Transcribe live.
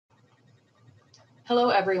Hello,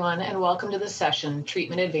 everyone, and welcome to the session,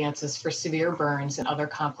 Treatment Advances for Severe Burns and Other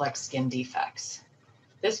Complex Skin Defects.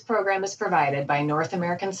 This program is provided by North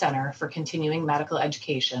American Center for Continuing Medical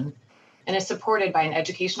Education and is supported by an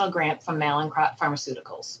educational grant from Mallinckrodt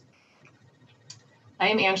Pharmaceuticals. I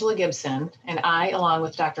am Angela Gibson, and I, along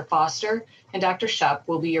with Dr. Foster and Dr. Shupp,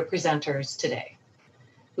 will be your presenters today.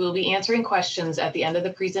 We will be answering questions at the end of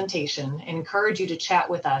the presentation and encourage you to chat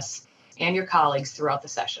with us and your colleagues throughout the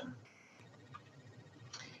session.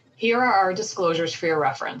 Here are our disclosures for your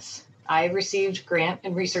reference. I have received grant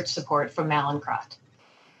and research support from Mallinckrodt.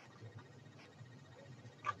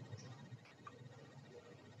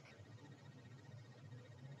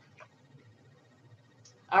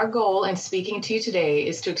 Our goal in speaking to you today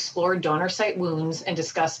is to explore donor site wounds and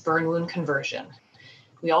discuss burn wound conversion.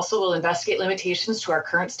 We also will investigate limitations to our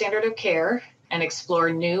current standard of care and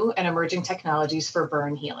explore new and emerging technologies for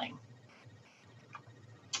burn healing.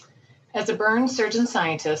 As a burn surgeon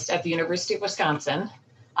scientist at the University of Wisconsin,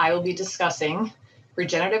 I will be discussing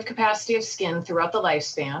regenerative capacity of skin throughout the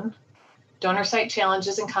lifespan, donor site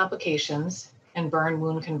challenges and complications, and burn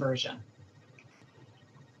wound conversion.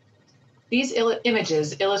 These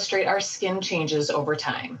images illustrate our skin changes over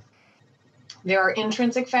time. There are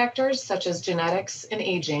intrinsic factors such as genetics and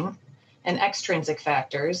aging, and extrinsic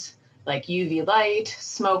factors like UV light,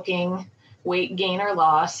 smoking, weight gain or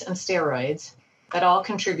loss, and steroids that all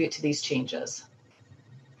contribute to these changes.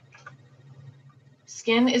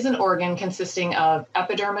 Skin is an organ consisting of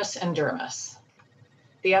epidermis and dermis.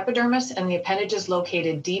 The epidermis and the appendages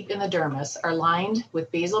located deep in the dermis are lined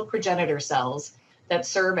with basal progenitor cells that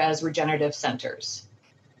serve as regenerative centers.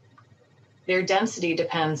 Their density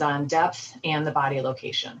depends on depth and the body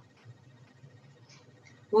location.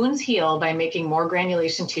 Wounds heal by making more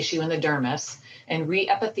granulation tissue in the dermis and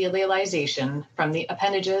re-epithelialization from the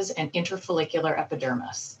appendages and interfollicular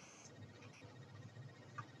epidermis.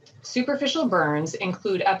 Superficial burns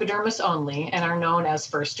include epidermis only and are known as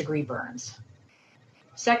first-degree burns.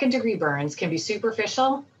 Second-degree burns can be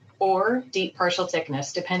superficial or deep partial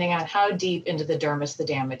thickness, depending on how deep into the dermis the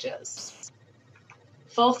damage is.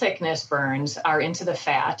 Full-thickness burns are into the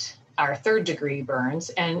fat, are third-degree burns,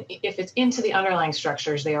 and if it's into the underlying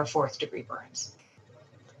structures, they are fourth-degree burns.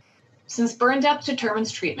 Since burn depth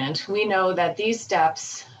determines treatment, we know that these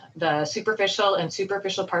depths, the superficial and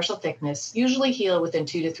superficial partial thickness, usually heal within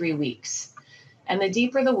 2 to 3 weeks. And the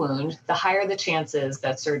deeper the wound, the higher the chances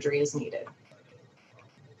that surgery is needed.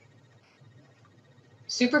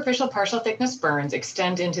 Superficial partial thickness burns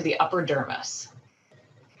extend into the upper dermis.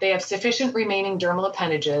 They have sufficient remaining dermal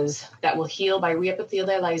appendages that will heal by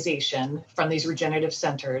re-epithelialization from these regenerative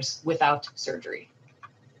centers without surgery.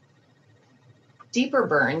 Deeper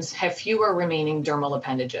burns have fewer remaining dermal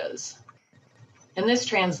appendages. And this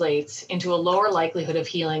translates into a lower likelihood of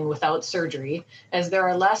healing without surgery, as there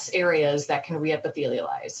are less areas that can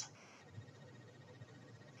re-epithelialize.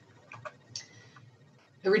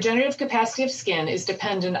 The regenerative capacity of skin is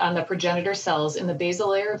dependent on the progenitor cells in the basal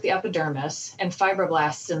layer of the epidermis and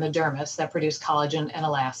fibroblasts in the dermis that produce collagen and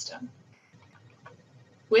elastin.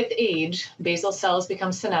 With age, basal cells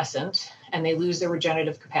become senescent and they lose their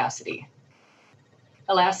regenerative capacity.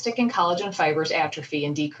 Elastic and collagen fibers atrophy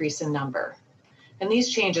and decrease in number, and these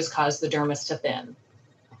changes cause the dermis to thin.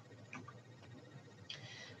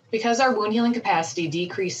 Because our wound healing capacity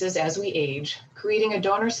decreases as we age, creating a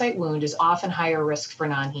donor site wound is often higher risk for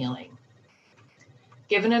non-healing.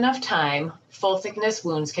 Given enough time, full thickness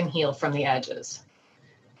wounds can heal from the edges.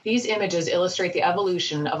 These images illustrate the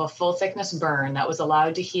evolution of a full thickness burn that was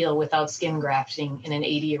allowed to heal without skin grafting in an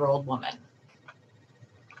 80-year-old woman.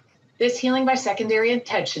 This healing by secondary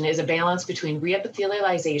attention is a balance between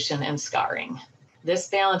re-epithelialization and scarring. This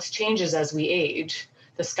balance changes as we age.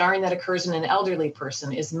 The scarring that occurs in an elderly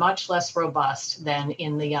person is much less robust than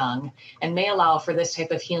in the young and may allow for this type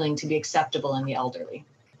of healing to be acceptable in the elderly.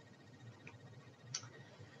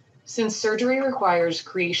 Since surgery requires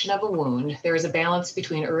creation of a wound, there is a balance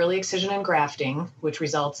between early excision and grafting, which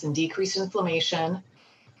results in decreased inflammation,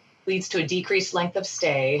 leads to a decreased length of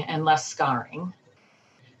stay, and less scarring.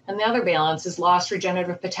 And the other balance is lost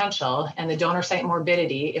regenerative potential and the donor site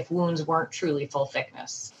morbidity if wounds weren't truly full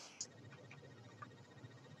thickness.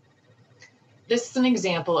 This is an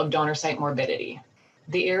example of donor site morbidity.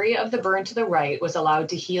 The area of the burn to the right was allowed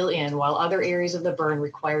to heal in, while other areas of the burn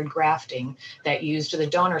required grafting that used the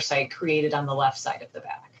donor site created on the left side of the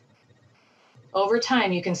back. Over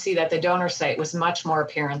time, you can see that the donor site was much more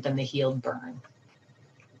apparent than the healed burn.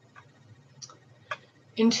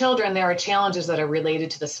 In children, there are challenges that are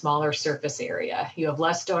related to the smaller surface area. You have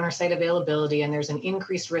less donor site availability, and there's an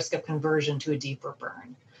increased risk of conversion to a deeper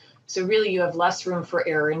burn. So really you have less room for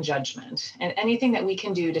error in judgment, and anything that we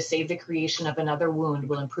can do to save the creation of another wound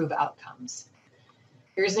will improve outcomes.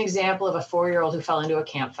 Here's an example of a 4-year-old who fell into a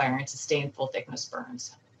campfire and sustained full thickness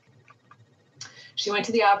burns. She went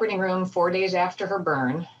to the operating room 4 days after her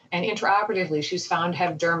burn, and intraoperatively, she was found to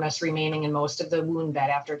have dermis remaining in most of the wound bed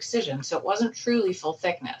after excision, so it wasn't truly full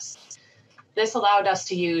thickness. This allowed us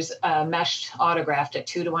to use a meshed autograft at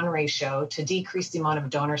 2-to-1 ratio to decrease the amount of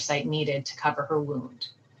donor site needed to cover her wound.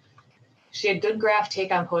 She had good graft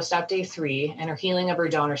take on post-op day 3 and her healing of her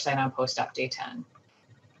donor site on post-op day 10.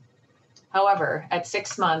 However, at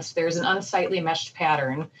 6 months, there is an unsightly meshed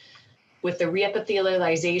pattern with the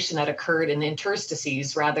reepithelialization that occurred in the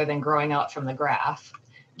interstices rather than growing out from the graft.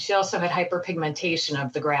 She also had hyperpigmentation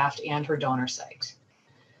of the graft and her donor site.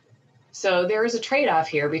 So there is a trade-off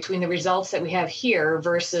here between the results that we have here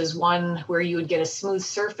versus one where you would get a smooth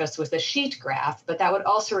surface with a sheet graft, but that would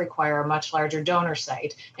also require a much larger donor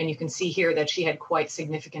site. And you can see here that she had quite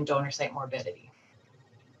significant donor site morbidity.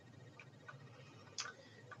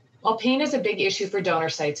 While pain is a big issue for donor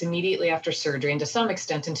sites immediately after surgery and to some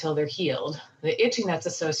extent until they're healed, the itching that's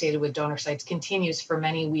associated with donor sites continues for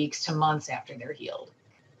many weeks to months after they're healed.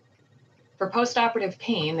 For postoperative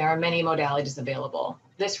pain, there are many modalities available.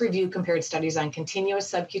 This review compared studies on continuous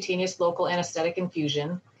subcutaneous local anesthetic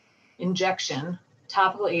infusion, injection,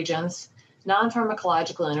 topical agents,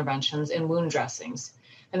 non-pharmacological interventions, and wound dressings,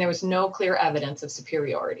 and there was no clear evidence of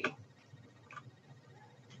superiority.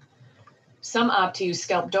 Some opt to use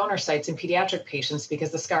scalp donor sites in pediatric patients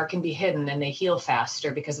because the scar can be hidden and they heal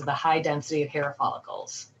faster because of the high density of hair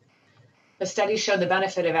follicles. The study showed the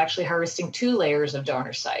benefit of actually harvesting 2 layers of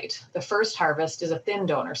donor site. The first harvest is a thin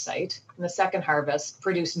donor site, and the second harvest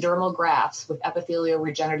produced dermal grafts with epithelial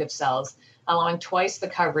regenerative cells, allowing twice the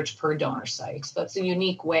coverage per donor site. So that's a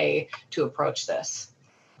unique way to approach this.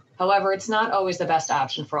 However, it's not always the best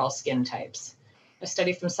option for all skin types. A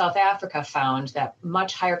study from South Africa found that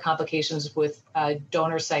much higher complications with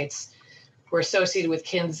donor sites were associated with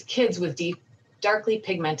kids with darkly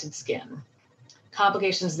pigmented skin.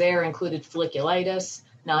 Complications there included folliculitis,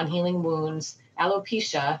 non-healing wounds,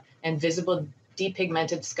 alopecia, and visible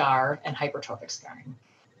depigmented scar and hypertrophic scarring.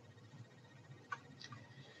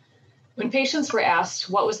 When patients were asked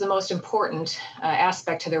what was the most important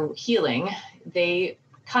aspect to their healing, they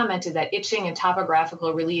commented that itching and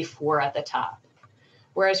topographical relief were at the top.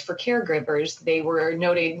 Whereas for caregivers, they were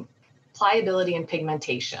noting pliability and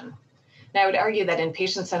pigmentation. And I would argue that in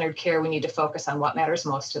patient-centered care, we need to focus on what matters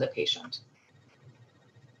most to the patient.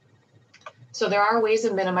 So there are ways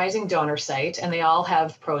of minimizing donor site, and they all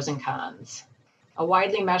have pros and cons. A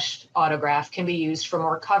widely meshed autograft can be used for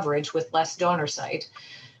more coverage with less donor site,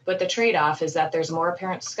 but the trade-off is that there's more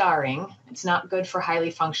apparent scarring. It's not good for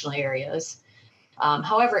highly functional areas.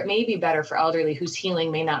 However, it may be better for elderly whose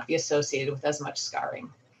healing may not be associated with as much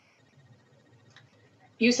scarring.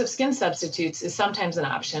 Use of skin substitutes is sometimes an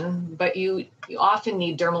option, but you often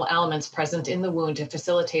need dermal elements present in the wound to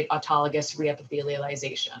facilitate autologous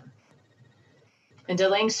reepithelialization. And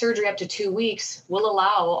delaying surgery up to 2 weeks will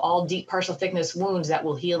allow all deep partial thickness wounds that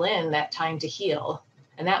will heal in that time to heal,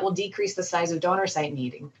 and that will decrease the size of donor site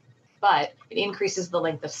needing. But it increases the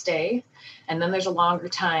length of stay, and then there's a longer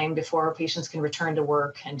time before patients can return to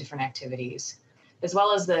work and different activities, as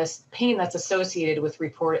well as the pain that's associated with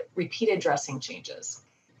repeated dressing changes.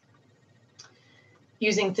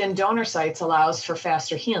 Using thin donor sites allows for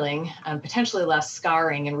faster healing and potentially less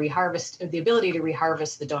scarring and the ability to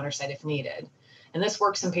reharvest the donor site if needed. And this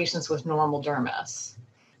works in patients with normal dermis.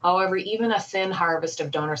 However, even a thin harvest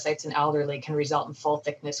of donor sites in elderly can result in full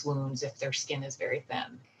thickness wounds if their skin is very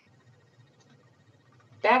thin.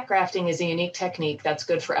 Backgrafting is a unique technique that's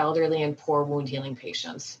good for elderly and poor wound healing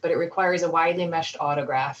patients, but it requires a widely meshed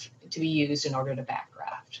autograft to be used in order to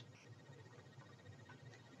backgraft.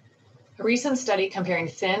 A recent study comparing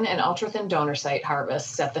thin and ultra-thin donor site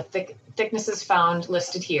harvests at the thicknesses found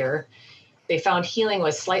listed here, they found healing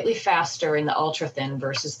was slightly faster in the ultra-thin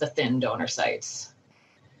versus the thin donor sites.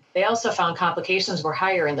 They also found complications were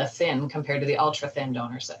higher in the thin compared to the ultra-thin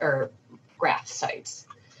graft sites.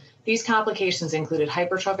 These complications included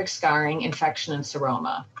hypertrophic scarring, infection, and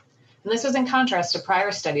seroma. And this was in contrast to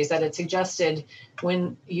prior studies that had suggested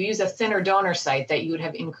when you use a thinner donor site that you would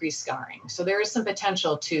have increased scarring. So there is some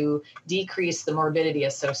potential to decrease the morbidity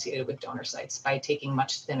associated with donor sites by taking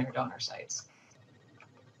much thinner donor sites.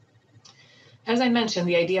 As I mentioned,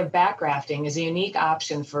 the idea of backgrafting is a unique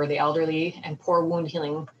option for the elderly and poor wound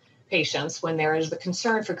healing patients when there is the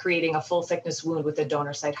concern for creating a full thickness wound with a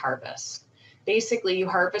donor site harvest. Basically, you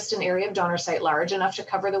harvest an area of donor site large enough to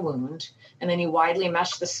cover the wound, and then you widely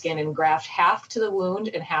mesh the skin and graft half to the wound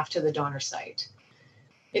and half to the donor site.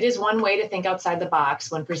 It is one way to think outside the box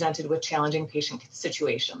when presented with challenging patient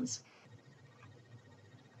situations.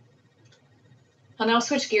 I'll now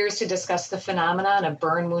switch gears to discuss the phenomenon of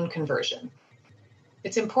burn wound conversion.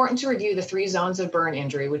 It's important to review the 3 zones of burn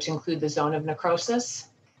injury, which include the zone of necrosis,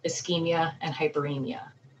 ischemia, and hyperemia.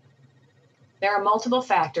 There are multiple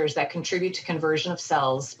factors that contribute to conversion of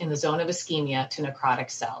cells in the zone of ischemia to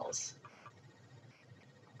necrotic cells.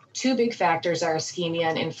 2 big factors are ischemia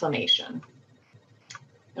and inflammation.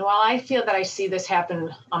 And while I feel that I see this happen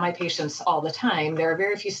on my patients all the time, there are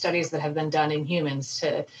very few studies that have been done in humans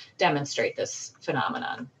to demonstrate this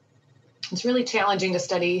phenomenon. It's really challenging to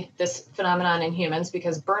study this phenomenon in humans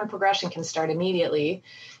because burn progression can start immediately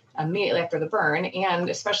after the burn, and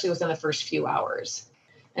especially within the first few hours.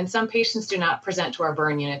 And some patients do not present to our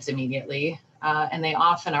burn units immediately, and they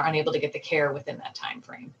often are unable to get the care within that time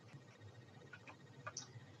frame.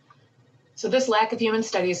 So this lack of human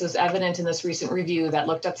studies was evident in this recent review that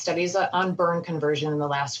looked at studies on burn conversion in the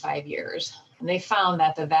last 5 years. And they found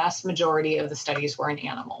that the vast majority of the studies were in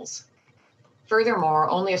animals. Furthermore,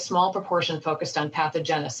 only a small proportion focused on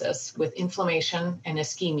pathogenesis, with inflammation and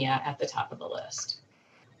ischemia at the top of the list.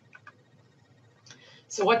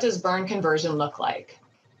 So what does burn conversion look like?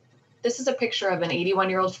 This is a picture of an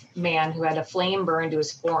 81-year-old man who had a flame burn to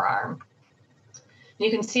his forearm. You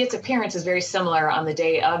can see its appearance is very similar on the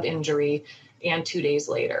day of injury and 2 days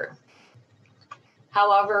later.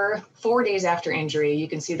 However, 4 days after injury, you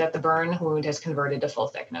can see that the burn wound has converted to full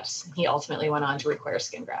thickness. He ultimately went on to require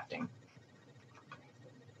skin grafting.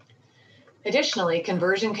 Additionally,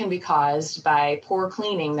 conversion can be caused by poor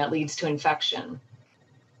cleaning that leads to infection.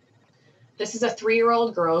 This is a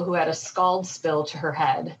 3-year-old girl who had a scald spill to her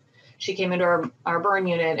head. She came into our burn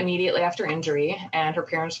unit immediately after injury, and her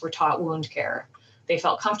parents were taught wound care. They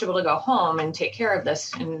felt comfortable to go home and take care of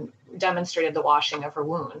this and demonstrated the washing of her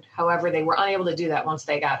wound. However, they were unable to do that once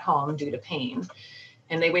they got home due to pain.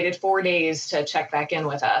 And they waited 4 days to check back in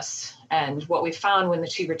with us. And what we found when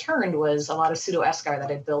she returned was a lot of pseudoeschar that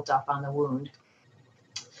had built up on the wound.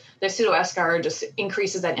 The pseudoeschar just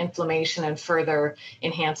increases that inflammation and further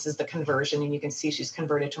enhances the conversion. And you can see she's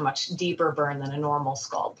converted to a much deeper burn than a normal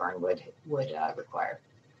scald burn would require.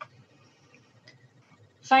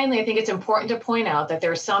 Finally, I think it's important to point out that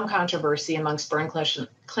there's some controversy amongst burn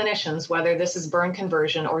clinicians whether this is burn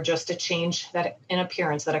conversion or just a change in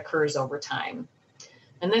appearance that occurs over time.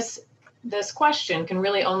 And this question can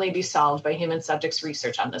really only be solved by human subjects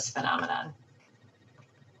research on this phenomenon.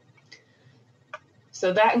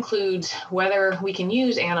 So that includes whether we can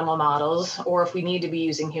use animal models or if we need to be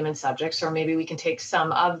using human subjects, or maybe we can take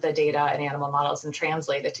some of the data in animal models and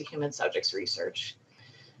translate it to human subjects research.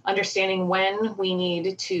 Understanding when we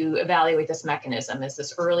need to evaluate this mechanism. Is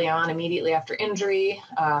this early on, immediately after injury?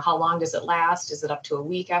 How long does it last? Is it up to a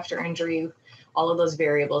week after injury? All of those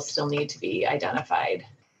variables still need to be identified.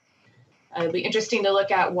 It'll be interesting to look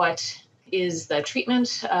at what is the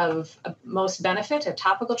treatment of most benefit, a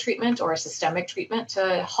topical treatment or a systemic treatment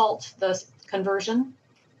to halt the conversion.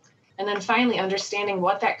 And then finally, understanding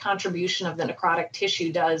what that contribution of the necrotic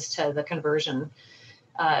tissue does to the conversion.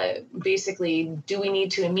 Basically, do we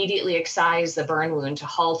need to immediately excise the burn wound to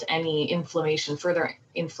halt any inflammation, further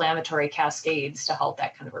inflammatory cascades to halt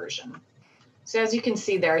that conversion? So as you can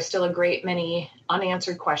see, there are still a great many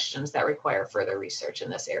unanswered questions that require further research in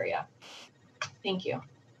this area. Thank you.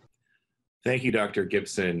 Thank you, Dr.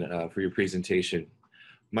 Gibson, for your presentation.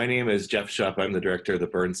 My name is Jeff Shupp. I'm the director of the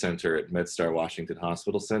Burn Center at MedStar Washington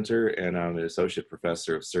Hospital Center, and I'm an associate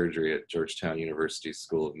professor of surgery at Georgetown University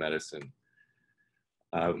School of Medicine.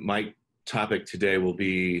 My topic today will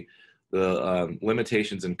be the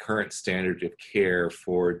limitations in current standard of care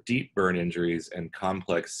for deep burn injuries and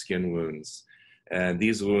complex skin wounds. And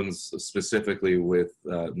these wounds specifically with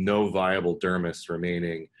no viable dermis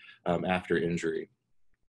remaining after injury.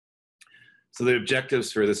 So the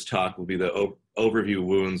objectives for this talk will be the overview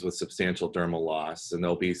wounds with substantial dermal loss, and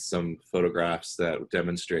there'll be some photographs that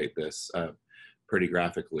demonstrate this pretty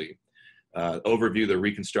graphically. Overview the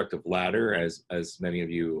reconstructive ladder, as many of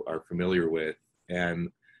you are familiar with,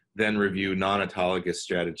 and then review non-autologous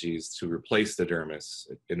strategies to replace the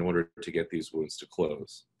dermis in order to get these wounds to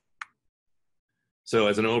close. So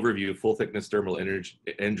as an overview, full thickness dermal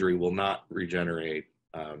injury will not regenerate.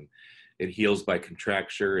 It heals by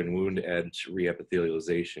contracture and wound edge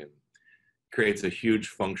reepithelialization. Creates a huge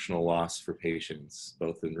functional loss for patients,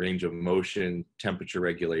 both in range of motion, temperature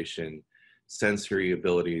regulation, sensory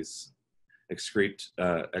abilities,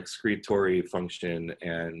 excretory function,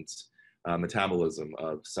 and metabolism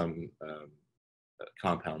of some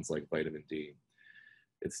compounds like vitamin D.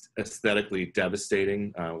 It's aesthetically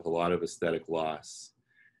devastating with a lot of aesthetic loss.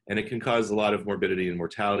 And it can cause a lot of morbidity and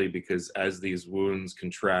mortality because as these wounds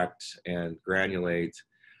contract and granulate,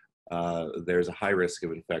 there's a high risk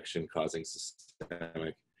of infection causing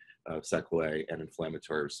systemic sequelae and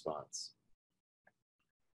inflammatory response.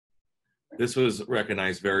 This was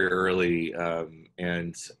recognized very early,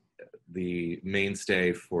 and the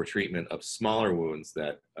mainstay for treatment of smaller wounds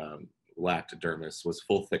that lacked dermis was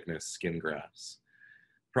full thickness skin grafts.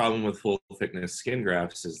 Problem with full thickness skin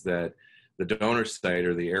grafts is that the donor site,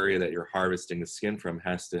 or the area that you're harvesting the skin from,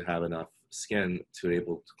 has to have enough skin to be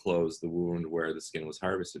able to close the wound where the skin was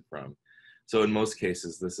harvested from. So in most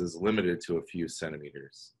cases, this is limited to a few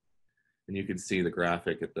centimeters. And you can see the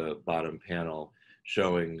graphic at the bottom panel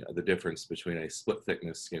showing the difference between a split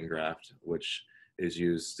thickness skin graft, which is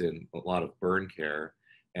used in a lot of burn care,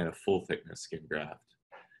 and a full thickness skin graft.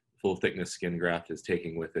 Full thickness skin graft is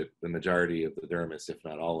taking with it the majority of the dermis, if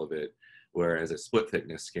not all of it, whereas a split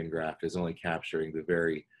thickness skin graft is only capturing the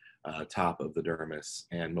very top of the dermis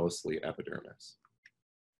and mostly epidermis.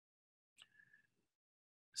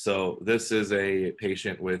 So this is a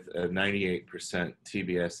patient with a 98%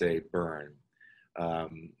 TBSA burn.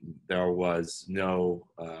 There was no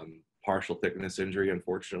partial thickness injury,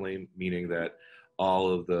 unfortunately, meaning that all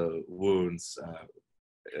of the wounds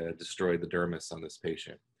destroyed the dermis on this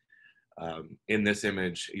patient. In this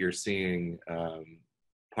image, you're seeing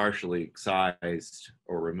partially excised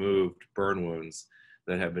or removed burn wounds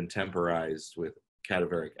that have been temporized with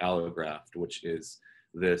cadaveric allograft, which is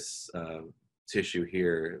this tissue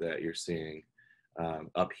here that you're seeing.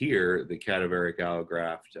 Up here, the cadaveric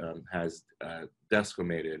allograft has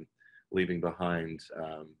desquamated, leaving behind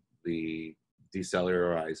the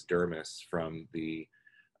decellularized dermis from the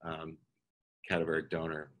cadaveric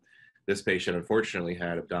donor. This patient unfortunately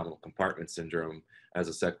had abdominal compartment syndrome as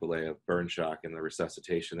a sequelae of burn shock and the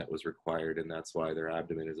resuscitation that was required, and that's why their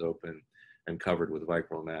abdomen is open and covered with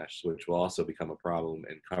vicryl mesh, which will also become a problem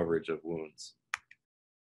in coverage of wounds.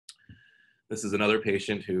 This is another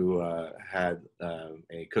patient who had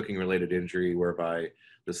a cooking-related injury whereby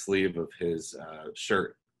the sleeve of his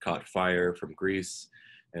shirt caught fire from grease,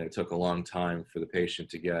 and it took a long time for the patient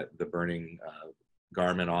to get the burning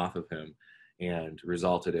garment off of him, and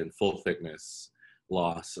resulted in full thickness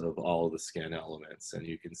loss of all of the skin elements. And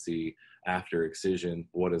you can see after excision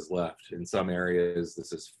what is left. In some areas,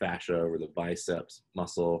 this is fascia over the biceps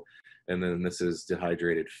muscle, and then this is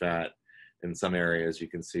dehydrated fat. In some areas, you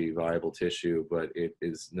can see viable tissue, but it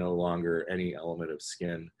is no longer any element of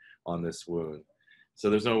skin on this wound.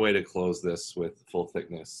 So there's no way to close this with full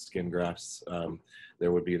thickness skin grafts.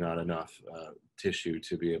 There would be not enough tissue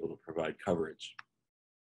to be able to provide coverage.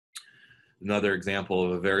 Another example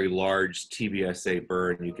of a very large TBSA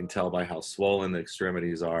burn, you can tell by how swollen the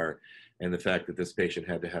extremities are and the fact that this patient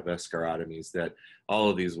had to have escharotomies, that all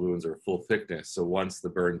of these wounds are full thickness. So once the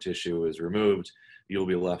burn tissue is removed, you'll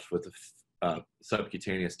be left with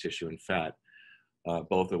subcutaneous tissue and fat,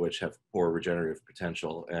 both of which have poor regenerative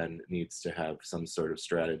potential and needs to have some sort of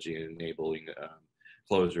strategy in enabling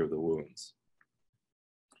closure of the wounds.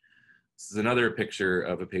 This is another picture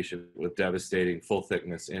of a patient with devastating full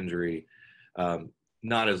thickness injury.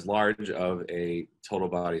 Not as large of a total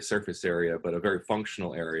body surface area, but a very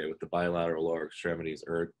functional area with the bilateral lower extremities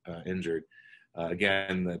injured.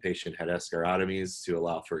 Again, the patient had escharotomies to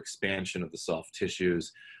allow for expansion of the soft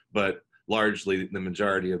tissues, but largely the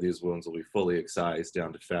majority of these wounds will be fully excised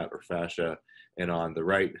down to fat or fascia, and on the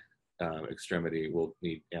right extremity will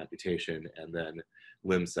need amputation and then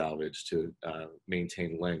limb salvage to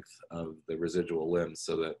maintain length of the residual limbs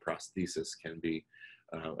so that prosthesis can be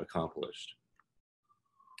accomplished.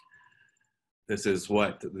 This is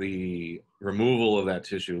what the removal of that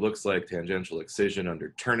tissue looks like: tangential excision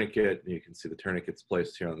under tourniquet. You can see the tourniquet's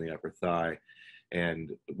placed here on the upper thigh,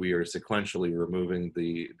 and we are sequentially removing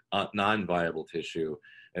the non-viable tissue.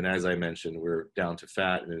 And as I mentioned, we're down to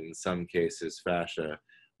fat and in some cases fascia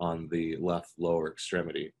on the left lower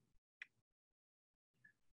extremity.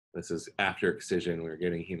 This is after excision, we're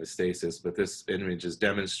getting hemostasis, but this image is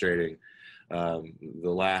demonstrating the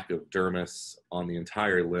lack of dermis on the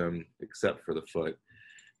entire limb except for the foot,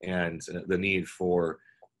 and the need for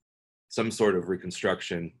some sort of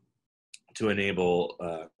reconstruction to enable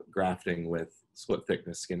grafting with split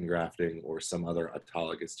thickness skin grafting or some other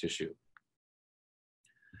autologous tissue.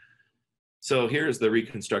 So here's the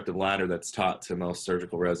reconstructive ladder that's taught to most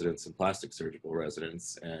surgical residents and plastic surgical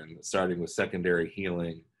residents, and starting with secondary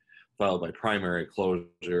healing, followed by primary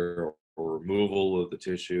closure or removal of the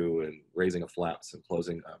tissue and raising of flaps and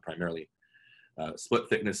closing primarily split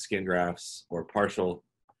thickness skin grafts or partial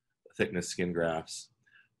thickness skin grafts,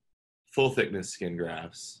 full thickness skin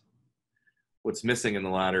grafts, What's missing in the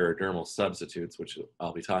latter are dermal substitutes, which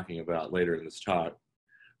I'll be talking about later in this talk,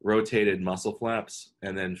 rotated muscle flaps,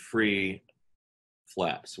 and then free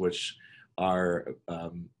flaps, which are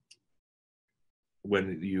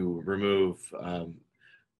when you remove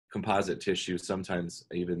composite tissue, sometimes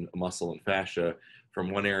even muscle and fascia,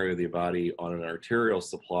 from one area of the body on an arterial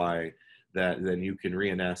supply that then you can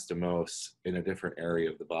reanastomose in a different area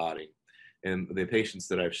of the body. In the patients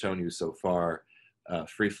that I've shown you so far,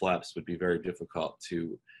 free flaps would be very difficult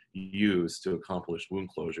to use to accomplish wound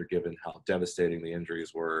closure, given how devastating the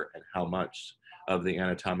injuries were and how much of the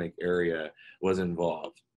anatomic area was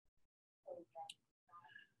involved.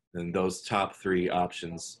 And those top three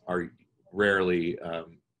options are rarely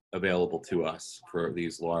available to us for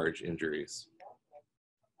these large injuries.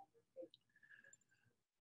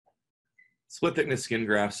 Split thickness skin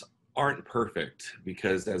grafts aren't perfect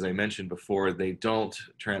because, as I mentioned before, they don't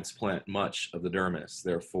transplant much of the dermis.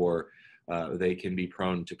 Therefore, they can be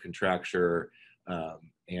prone to contracture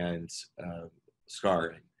and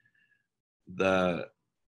scarring. The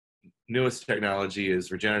newest technology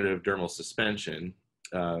is regenerative dermal suspension.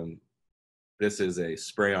 This is a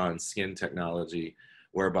spray-on skin technology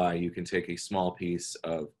whereby you can take a small piece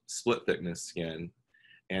of split thickness skin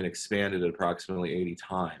and expand it at approximately 80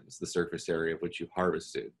 times the surface area of which you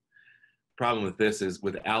harvested. Problem with this is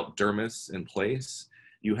without dermis in place,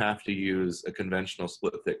 you have to use a conventional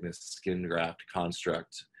split thickness skin graft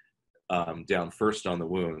construct down first on the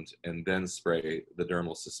wound and then spray the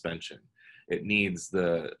dermal suspension. It needs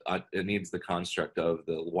the construct of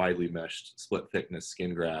the widely meshed split thickness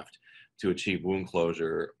skin graft to achieve wound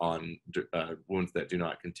closure on wounds that do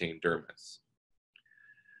not contain dermis.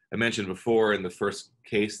 I mentioned before in the first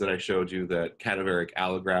case that I showed you that cadaveric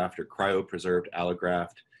allograft or cryopreserved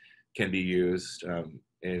allograft can be used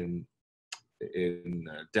in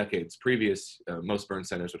decades previous. Most burn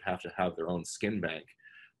centers would have to have their own skin bank,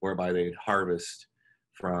 whereby they'd harvest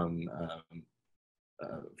from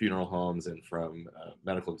funeral homes and from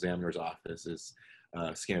medical examiners' offices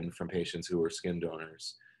skin from patients who were skin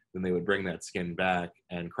donors. Then they would bring that skin back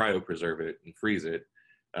and cryopreserve it and freeze it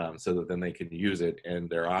so that then they could use it in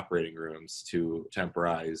their operating rooms to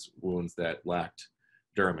temporize wounds that lacked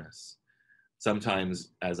dermis.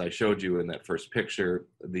 Sometimes, as I showed you in that first picture,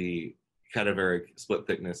 the cadaveric split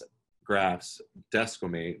thickness grafts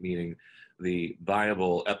desquamate, meaning the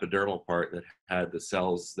viable epidermal part that had the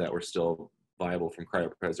cells that were still viable from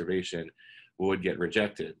cryopreservation would get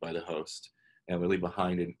rejected by the host and would leave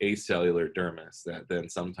behind an acellular dermis that then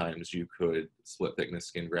sometimes you could split thickness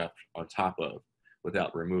skin graft on top of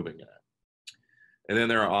without removing it. And then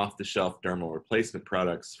there are off-the-shelf dermal replacement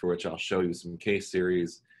products for which I'll show you some case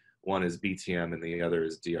series. One is BTM and the other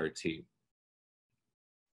is DRT.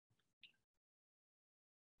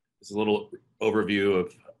 It's a little overview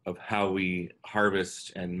of how we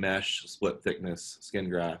harvest and mesh split thickness skin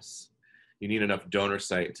grafts. You need enough donor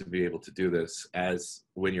site to be able to do this, as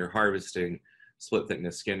when you're harvesting split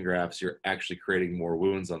thickness skin grafts, you're actually creating more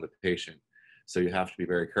wounds on the patient. So you have to be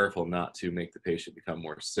very careful not to make the patient become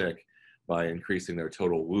more sick by increasing their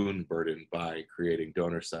total wound burden by creating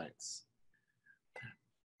donor sites.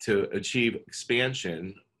 To achieve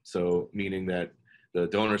expansion, so meaning that the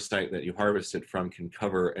donor site that you harvested from can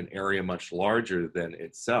cover an area much larger than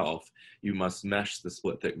itself, you must mesh the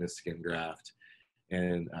split thickness skin graft.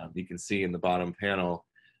 And you can see in the bottom panel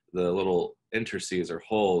the little interstices or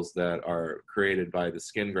holes that are created by the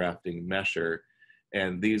skin grafting mesher.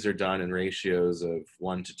 And these are done in ratios of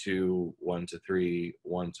 1:2, 1:3,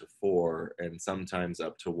 1:4, and sometimes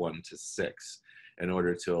up to 1:6 in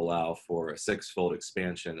order to allow for a 6-fold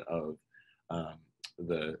expansion of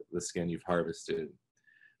the skin you've harvested.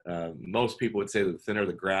 Most people would say that the thinner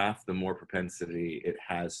the graft, the more propensity it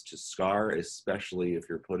has to scar, especially if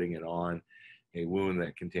you're putting it on a wound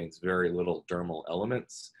that contains very little dermal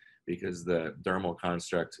elements, because the dermal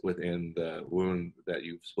construct within the wound that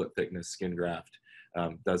you've split thickness skin graft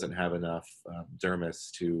doesn't have enough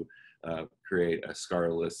dermis to create a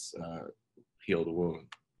scarless healed wound.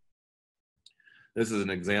 This is an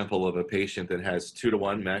example of a patient that has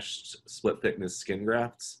 2-to-1 meshed split thickness skin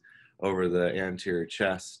grafts over the anterior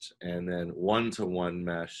chest, and then 1-to-1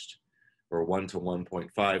 meshed or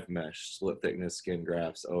 1-to-1.5 meshed split thickness skin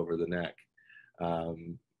grafts over the neck.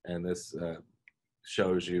 And this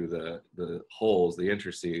shows you the holes, the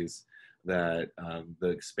interstices that the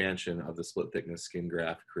expansion of the split thickness skin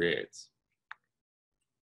graft creates.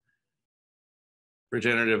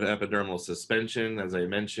 Regenerative epidermal suspension, as I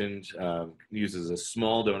mentioned, uses a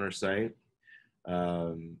small donor site,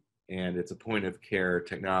 and it's a point of care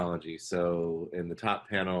technology. So in the top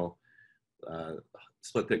panel,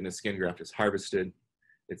 split thickness skin graft is harvested.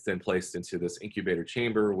 It's then placed into this incubator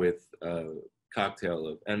chamber with a cocktail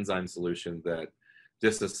of enzyme solution that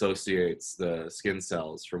disassociates the skin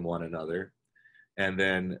cells from one another. And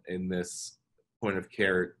then in this point of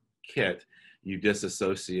care kit, you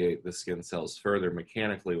disassociate the skin cells further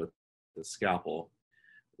mechanically with the scalpel.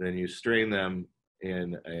 Then you strain them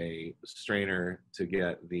in a strainer to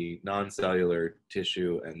get the non-cellular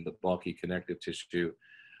tissue and the bulky connective tissue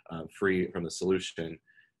free from the solution.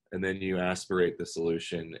 And then you aspirate the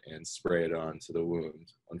solution and spray it onto the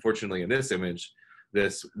wound. Unfortunately, in this image,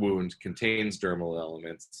 this wound contains dermal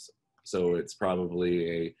elements, so it's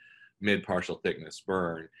probably a mid-partial thickness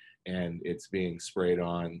burn, and it's being sprayed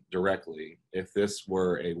on directly. If this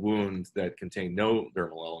were a wound that contained no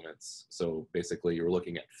dermal elements, so basically you were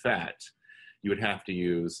looking at fat, you would have to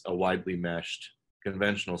use a widely meshed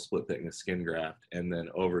conventional split thickness skin graft and then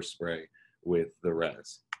overspray with the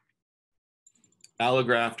res.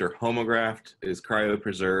 Allograft or homograft is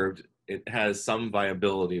cryopreserved. It has some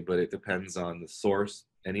viability, but it depends on the source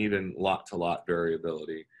and even lot-to-lot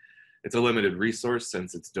variability. It's a limited resource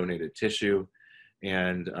since it's donated tissue,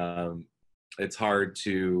 and it's hard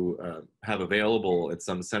to have available at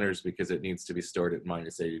some centers because it needs to be stored at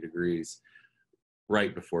 -80 degrees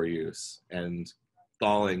right before use. And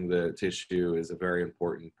thawing the tissue is a very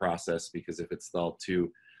important process because if it's thawed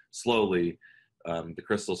too slowly, the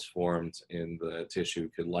crystals formed in the tissue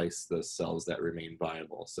could lyse the cells that remain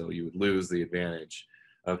viable. So you would lose the advantage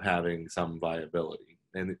of having some viability.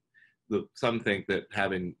 And some think that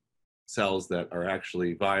having cells that are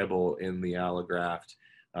actually viable in the allograft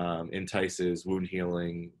entices wound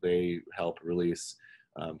healing. They help release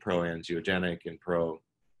pro-angiogenic and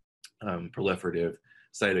pro-proliferative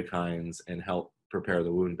cytokines and help prepare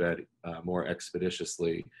the wound bed more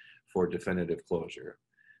expeditiously for definitive closure.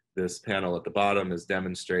 This panel at the bottom is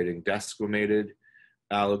demonstrating desquamated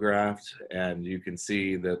allograft, and you can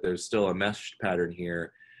see that there's still a meshed pattern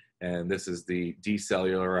here, and this is the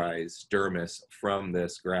decellularized dermis from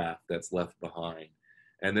this graft that's left behind.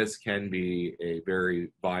 And this can be a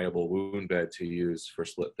very viable wound bed to use for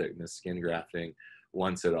split thickness skin grafting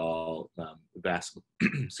once it all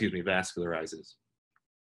vascularizes.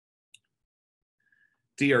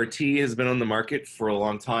 DRT has been on the market for a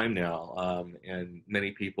long time now, and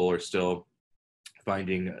many people are still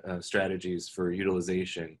finding strategies for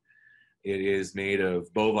utilization. It is made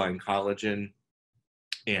of bovine collagen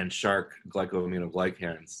and shark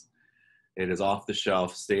glycosaminoglycans. It is off the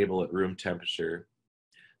shelf, stable at room temperature.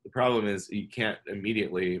 The problem is you can't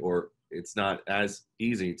immediately, or it's not as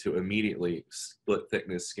easy to immediately split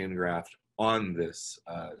thickness skin graft on this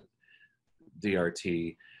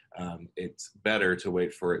DRT. It's better to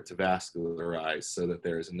wait for it to vascularize so that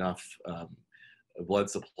there's enough blood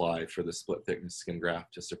supply for the split thickness skin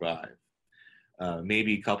graft to survive.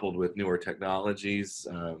 Maybe coupled with newer technologies,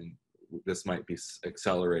 this might be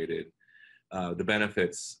accelerated. The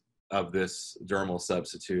benefits of this dermal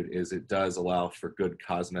substitute is it does allow for good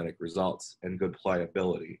cosmetic results and good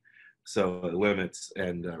pliability. So it limits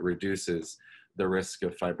and reduces the risk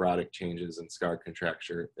of fibrotic changes and scar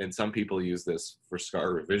contracture. And some people use this for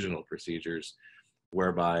scar revisional procedures,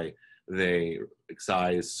 whereby they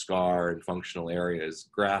excise scar and functional areas,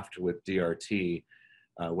 graft with DRT,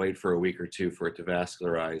 wait for a week or two for it to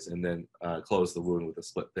vascularize, and then close the wound with a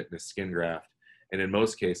split thickness skin graft. And in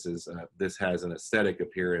most cases, this has an aesthetic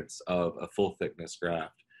appearance of a full thickness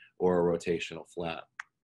graft or a rotational flap.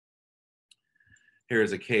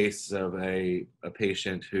 Here's a case of a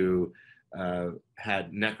patient who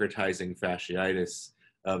had necrotizing fasciitis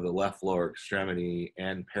of the left lower extremity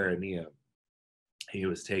and perineum. He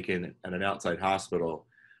was taken at an outside hospital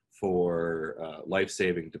for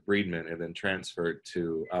life-saving debridement and then transferred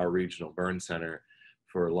to our regional burn center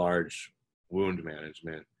for large wound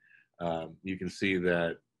management. You can see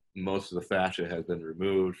that most of the fascia has been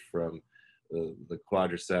removed from the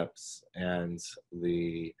quadriceps and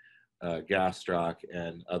the gastroc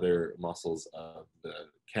and other muscles of the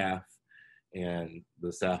calf, and the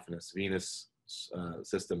saphenous venous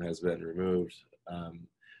system has been removed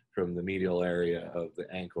from the medial area of the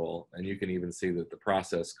ankle. And you can even see that the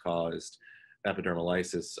process caused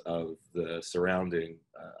epidermolysis of the surrounding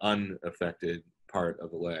unaffected part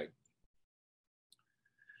of the leg.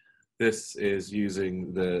 This is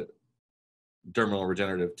using the dermal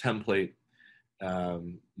regenerative template.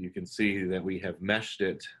 You can see that we have meshed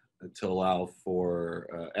it to allow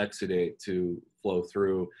for exudate to flow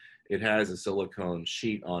through. It has a silicone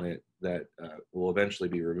sheet on it that will eventually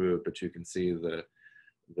be removed, but you can see the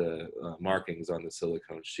markings on the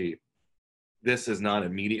silicone sheet. This is not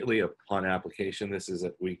immediately upon application. This is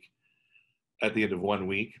at the end of 1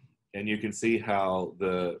 week, and you can see how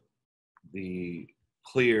the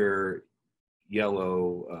clear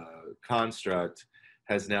yellow construct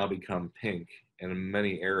has now become pink in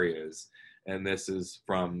many areas. And this is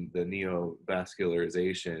from the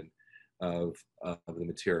neovascularization of the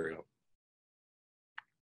material.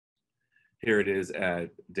 Here it is at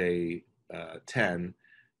day 10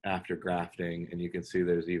 after grafting, and you can see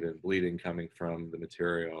there's even bleeding coming from the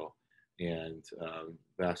material, and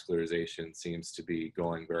vascularization seems to be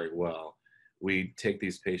going very well. We take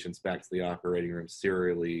these patients back to the operating room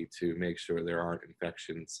serially to make sure there aren't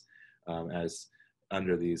infections, as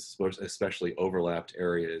under these especially overlapped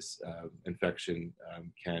areas, infection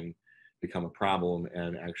can become a problem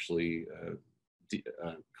and actually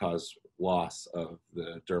cause loss of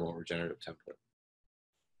the dermal regenerative template.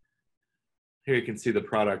 Here you can see the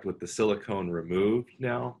product with the silicone removed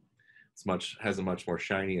now. Has a much more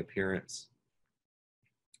shiny appearance.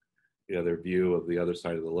 The other view of the other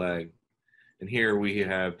side of the leg. And here we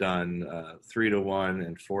have done 3:1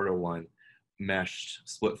 and 4:1 meshed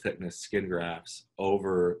split thickness skin grafts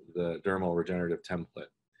over the dermal regenerative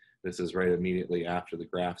template. This is right immediately after the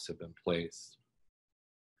grafts have been placed.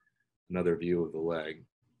 Another view of the leg.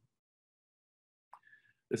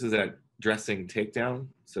 This is at dressing takedown.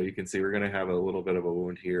 So you can see we're going to have a little bit of a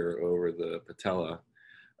wound here over the patella,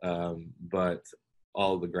 but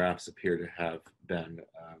all of the grafts appear to have been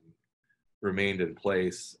remained in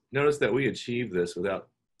place. Notice that we achieved this without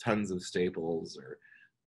tons of staples or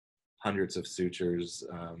hundreds of sutures.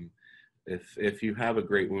 If you have a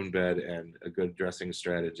great wound bed and a good dressing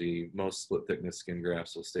strategy, most split thickness skin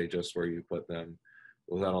grafts will stay just where you put them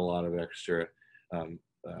without a lot of extra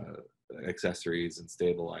accessories and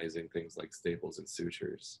stabilizing things like staples and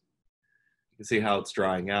sutures. You can see how it's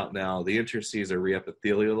drying out now. The interstices are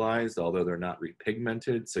reepithelialized, although they're not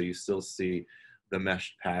repigmented, so you still see the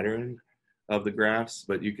meshed pattern of the grafts,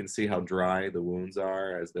 but you can see how dry the wounds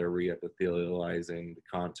are as they're reepithelializing. The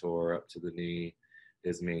contour up to the knee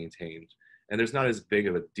is maintained. And there's not as big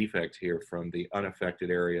of a defect here from the unaffected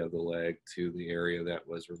area of the leg to the area that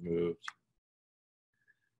was removed.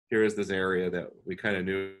 Here is this area that we kind of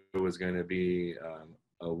knew was going to be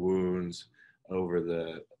a wound over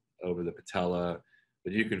the patella,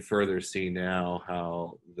 but you can further see now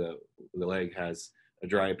how the leg has a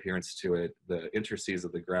dry appearance to it. The interstices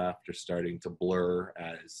of the graft are starting to blur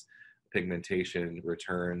as pigmentation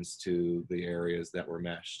returns to the areas that were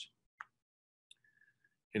meshed.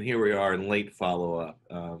 And here we are in late follow-up.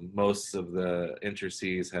 Most of the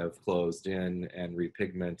interstices have closed in and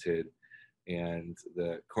repigmented, and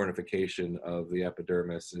the cornification of the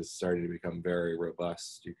epidermis is starting to become very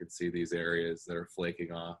robust. You can see these areas that are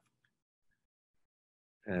flaking off.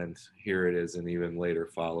 And here it is in even later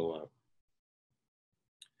follow-up.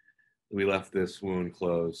 We left this wound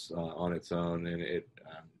closed on its own, and it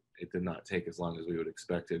did not take as long as we would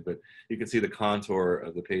expected, but you can see the contour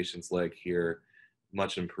of the patient's leg here,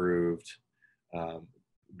 much improved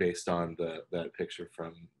based on that picture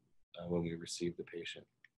from when we received the patient.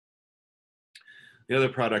 The other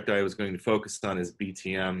product I was going to focus on is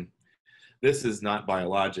BTM. This is not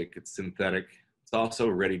biologic, it's synthetic. It's also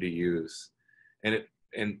ready to use. And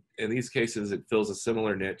in these cases, it fills a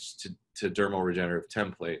similar niche to dermal regenerative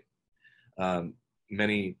template.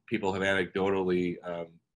 Many people have anecdotally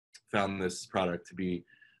found this product to be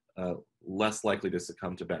less likely to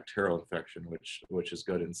succumb to bacterial infection, which is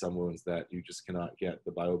good in some wounds that you just cannot get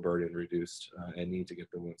the bioburden reduced and need to get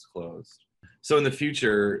the wounds closed. So in the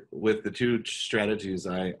future, with the two strategies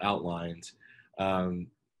I outlined,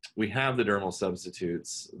 we have the dermal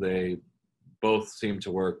substitutes. They both seem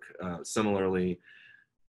to work similarly.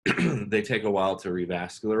 They take a while to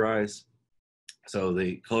revascularize, so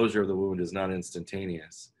the closure of the wound is not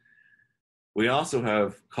instantaneous. We also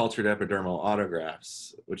have cultured epidermal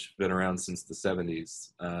autografts, which have been around since the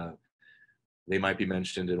 70s. They might be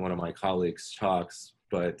mentioned in one of my colleagues' talks,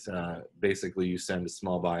 but basically you send a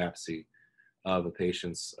small biopsy of a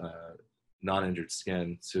patient's non-injured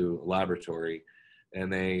skin to a laboratory,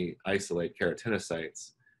 and they isolate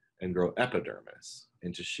keratinocytes and grow epidermis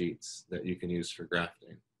into sheets that you can use for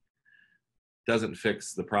grafting. Doesn't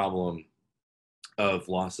fix the problem of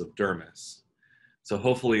loss of dermis. So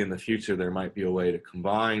hopefully in the future, there might be a way to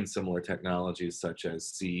combine similar technologies such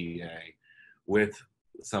as CEA with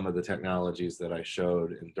some of the technologies that I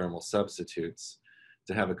showed in dermal substitutes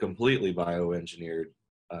to have a completely bioengineered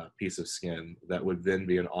piece of skin that would then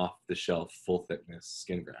be an off-the-shelf full-thickness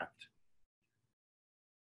skin graft.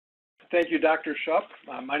 Thank you, Dr. Shupp.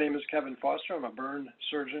 My name is Kevin Foster. I'm a burn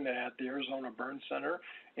surgeon at the Arizona Burn Center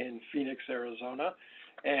in Phoenix, Arizona.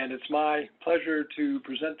 And it's my pleasure to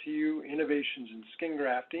present to you innovations in skin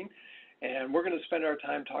grafting And we're going to spend our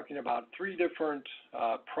time talking about 3 different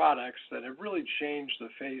products that have really changed the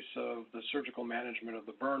face of the surgical management of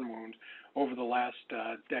the burn wound over the last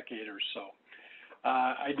decade or so.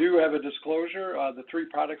 I do have a disclosure. The 3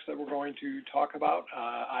 products that we're going to talk about,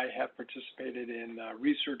 I have participated in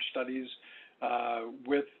research studies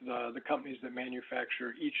with the companies that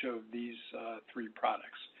manufacture each of these 3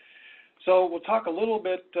 products. So we'll talk a little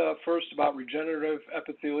bit first about regenerative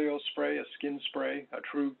epithelial spray, a skin spray, a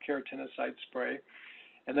true keratinocyte spray,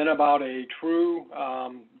 and then about a true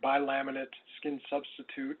bilaminate skin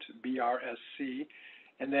substitute, BRSC,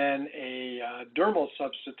 and then a dermal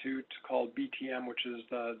substitute called BTM, which is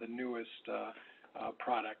the newest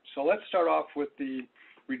product. So let's start off with the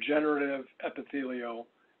regenerative epithelial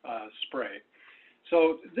spray.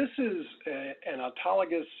 So this is an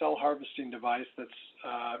autologous cell harvesting device that's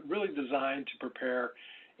really designed to prepare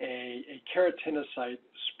a keratinocyte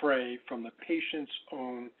spray from the patient's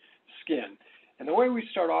own skin. And the way we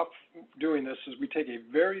start off doing this is we take a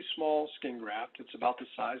very small skin graft. It's about the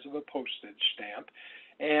size of a postage stamp.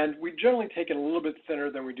 And we generally take it a little bit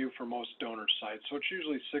thinner than we do for most donor sites. So it's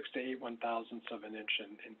usually 6 to 8 1/1000ths of an inch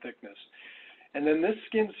in thickness. And then this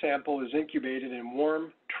skin sample is incubated in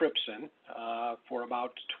warm trypsin for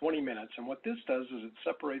about 20 minutes. And what this does is it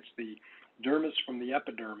separates the dermis from the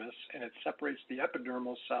epidermis, and it separates the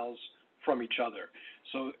epidermal cells from each other.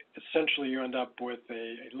 So essentially you end up with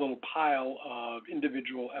a little pile of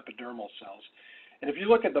individual epidermal cells. And if you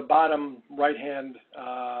look at the bottom right-hand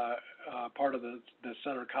part of the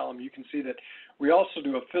center column, you can see that we also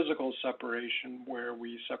do a physical separation where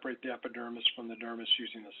we separate the epidermis from the dermis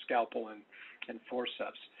using the scalpel and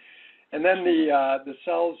forceps. And then the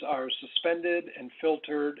cells are suspended and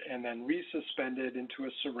filtered and then resuspended into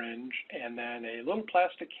a syringe, and then a little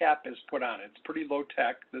plastic cap is put on it. It's pretty low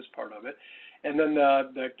tech, this part of it. And then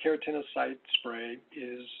the keratinocyte spray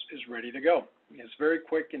is ready to go. It's very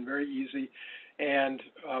quick and very easy. And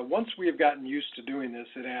once we have gotten used to doing this,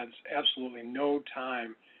 it adds absolutely no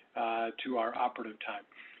time to our operative time.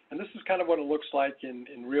 And this is kind of what it looks like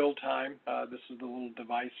in real time. This is the little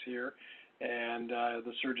device here. And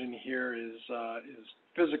the surgeon here is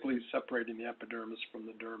physically separating the epidermis from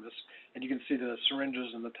the dermis. And you can see the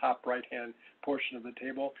syringes in the top right-hand portion of the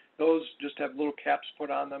table. Those just have little caps put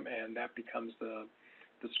on them, and that becomes the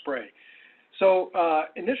spray. So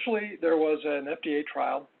initially, there was an FDA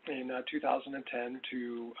trial in 2010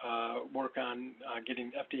 to work on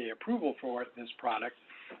getting FDA approval for this product.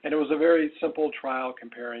 And it was a very simple trial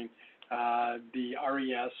comparing the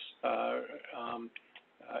RES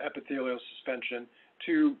epithelial suspension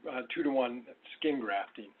to 2-to-1 skin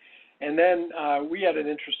grafting. And then we had an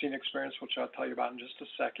interesting experience, which I'll tell you about in just a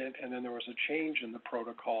second. And then there was a change in the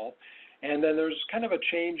protocol. And then there's kind of a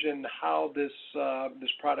change in how this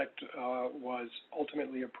product was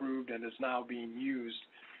ultimately approved and is now being used,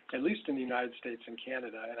 at least in the United States and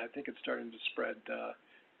Canada. And I think it's starting to spread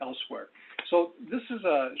elsewhere. So this is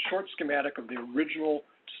a short schematic of the original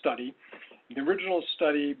study. The original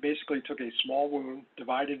study basically took a small wound,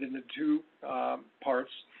 divided into 2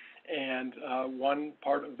 parts, and one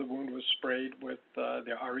part of the wound was sprayed with the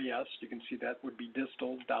RES. You can see that would be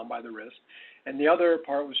distal down by the wrist. And the other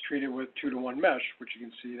part was treated with 2-to-1 mesh, which you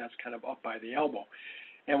can see that's kind of up by the elbow.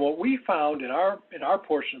 And what we found in our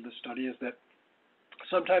portion of the study is that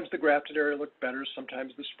sometimes the grafted area looked better,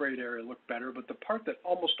 sometimes the sprayed area looked better, but the part that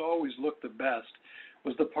almost always looked the best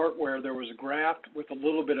was the part where there was a graft with a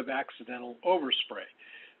little bit of accidental overspray.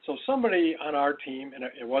 So somebody on our team, and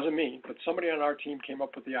it wasn't me, but somebody on our team came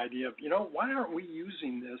up with the idea of, why aren't we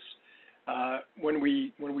using this when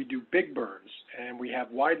we do big burns and we have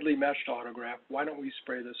widely meshed autograft? Why don't we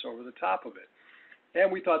spray this over the top of it?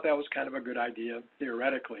 And we thought that was kind of a good idea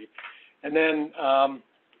theoretically. And then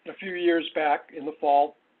a few years back in the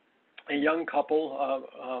fall, a young couple,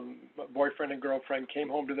 a boyfriend and girlfriend, came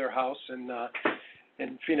home to their house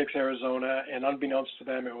in Phoenix, Arizona, and unbeknownst to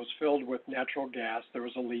them, it was filled with natural gas. There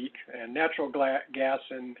was a leak, and natural gas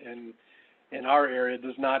in our area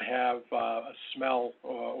does not have a smell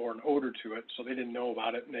or an odor to it, so they didn't know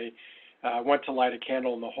about it, and they went to light a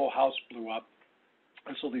candle, and the whole house blew up.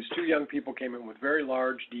 And so these 2 young people came in with very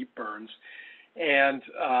large, deep burns, and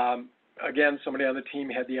again, somebody on the team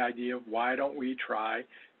had the idea of why don't we try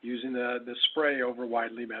using the spray over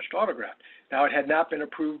widely meshed autograft. Now, it had not been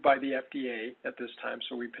approved by the FDA at this time,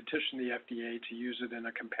 so we petitioned the FDA to use it in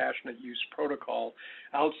a compassionate use protocol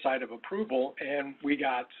outside of approval, and we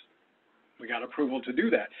got approval to do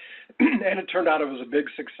that. And it turned out it was a big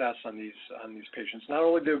success on these patients. Not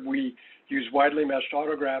only did we use widely meshed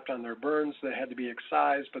autograft on their burns that had to be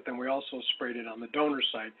excised, but then we also sprayed it on the donor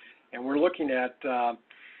site. And we're looking at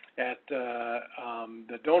at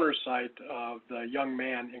the donor site of the young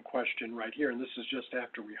man in question right here, and this is just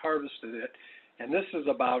after we harvested it. And this is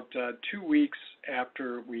about 2 weeks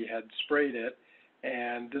after we had sprayed it,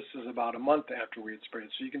 and this is about a month after we had sprayed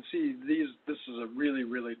it. So you can see this is a really,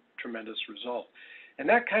 really tremendous result. And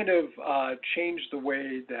that kind of changed the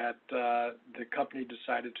way that the company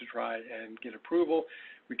decided to try and get approval.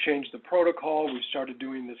 We changed the protocol. We started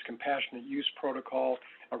doing this compassionate use protocol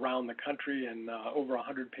around the country, and over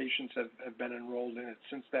 100 patients have been enrolled in it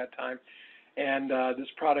since that time. And this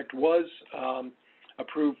product was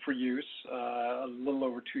approved for use a little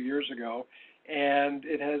over 2 years ago, and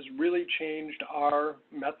it has really changed our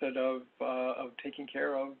method of taking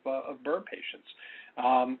care of burn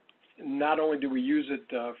patients. Not only do we use it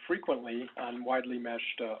frequently on widely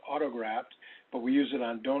meshed autograft, but we use it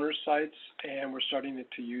on donor sites, and we're starting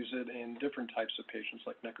to use it in different types of patients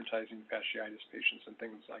like necrotizing fasciitis patients and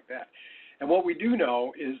things like that. And what we do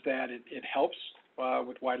know is that it helps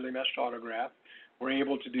with widely meshed autograft. We're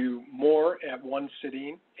able to do more at one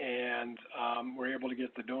sitting, and we're able to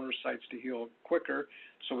get the donor sites to heal quicker,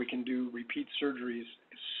 so we can do repeat surgeries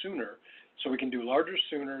sooner. So we can do larger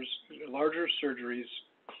surgeries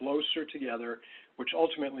closer together, which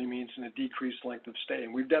ultimately means in a decreased length of stay.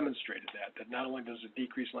 And we've demonstrated that not only does it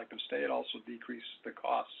decrease length of stay, it also decreases the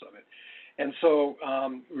costs of it. And so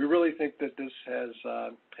we really think that this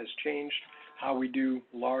has changed how we do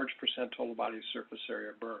large percent total body surface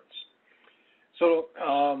area burns. So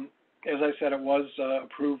as I said, it was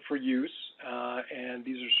approved for use, and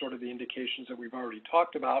these are sort of the indications that we've already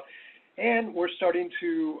talked about. And we're starting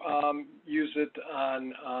to use it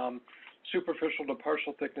on superficial to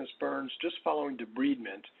partial thickness burns just following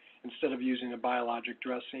debridement instead of using a biologic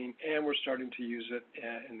dressing, and we're starting to use it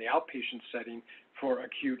in the outpatient setting for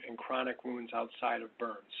acute and chronic wounds outside of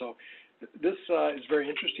burns. So this is very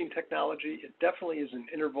interesting technology. It definitely is an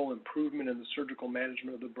interval improvement in the surgical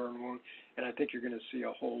management of the burn wound, and I think you're going to see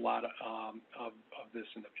a whole lot of this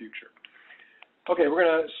in the future. Okay, we're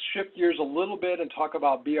going to shift gears a little bit and talk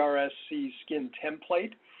about BRSC skin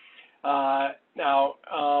template.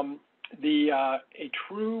 A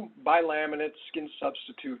true bilaminate skin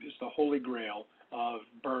substitute is the holy grail of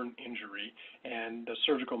burn injury and the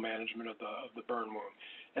surgical management of the burn wound.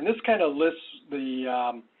 And this kind of lists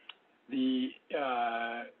the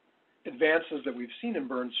advances that we've seen in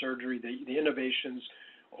burn surgery, the innovations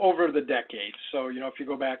over the decades. So, if you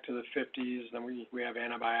go back to the 50s, then we have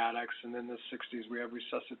antibiotics, and then the 60s we have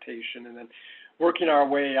resuscitation, and then working our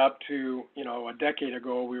way up to, a decade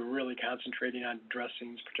ago, we were really concentrating on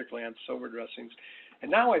dressings, particularly on silver dressings. And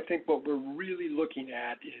now I think what we're really looking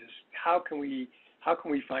at is how can we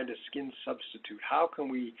find a skin substitute? How can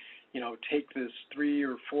we, take this 3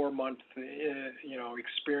 or 4 month,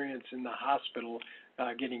 experience in the hospital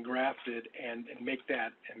getting grafted and make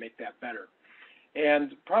that better?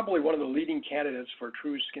 And probably one of the leading candidates for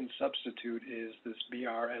true skin substitute is this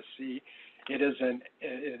BRSC. It is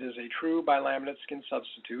a true bilaminate skin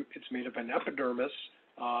substitute. It's made of an epidermis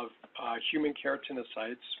of human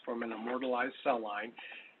keratinocytes from an immortalized cell line,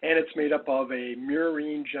 and it's made up of a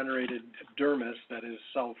murine-generated dermis that is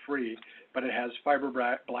cell-free, but it has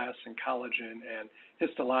fibroblasts and collagen, and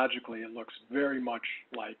histologically it looks very much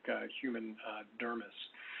like human dermis.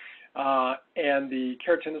 And the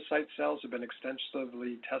keratinocyte cells have been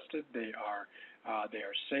extensively tested. They are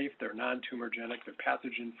safe, they're non-tumorigenic, they're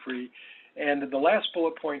pathogen-free. And the last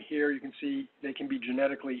bullet point here, you can see they can be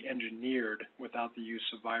genetically engineered without the use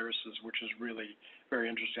of viruses, which is really very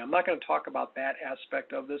interesting. I'm not going to talk about that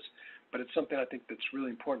aspect of this, but it's something I think that's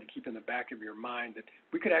really important to keep in the back of your mind, that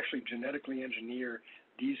we could actually genetically engineer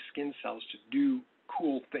these skin cells to do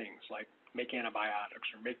cool things like make antibiotics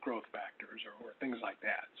or make growth factors or things like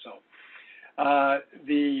that. So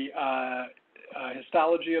the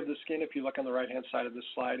histology of the skin, if you look on the right-hand side of this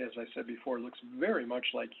slide, as I said before, looks very much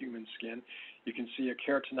like human skin. You can see a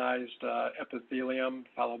keratinized epithelium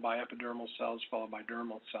followed by epidermal cells followed by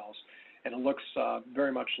dermal cells, and it looks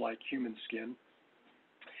very much like human skin.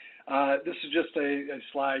 This is just a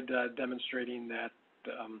slide demonstrating that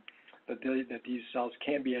that these cells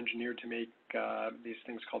can be engineered to make these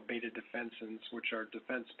things called beta defensins, which are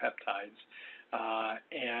defense peptides.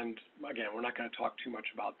 And again, we're not going to talk too much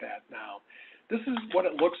about that now. This is what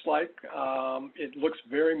it looks like. It looks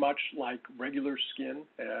very much like regular skin.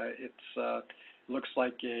 It looks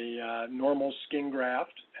like a normal skin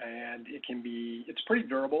graft, and it's pretty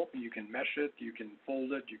durable. You can mesh it, you can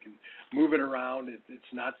fold it, you can move it around.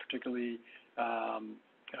 It's not particularly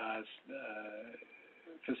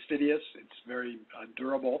fastidious. It's very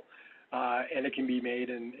durable, and it can be made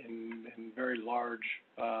in very large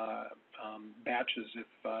batches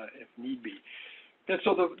if need be. And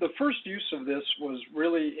so the first use of this was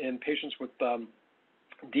really in patients with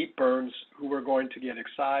deep burns who were going to get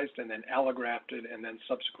excised and then allografted and then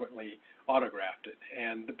subsequently autografted.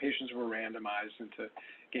 And the patients were randomized into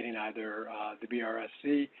getting either the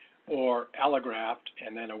BRSC or allograft,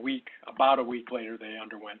 and then about a week later, they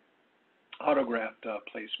underwent autograft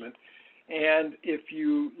placement. And if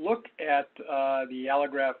you look at the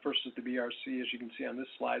allograft versus the BRC, as you can see on this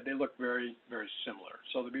slide, they look very, very similar.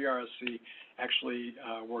 So the BRSC actually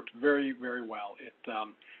worked very, very well.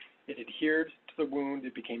 It adhered to the wound,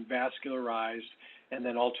 it became vascularized, and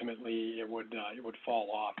then ultimately it would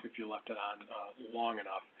fall off if you left it on long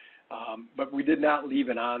enough. But we did not leave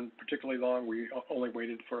it on particularly long. We only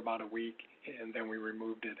waited for about a week, and then we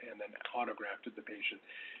removed it and then autografted the patient.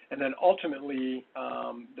 And then ultimately,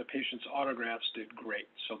 the patient's autografts did great.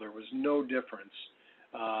 So there was no difference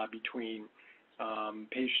between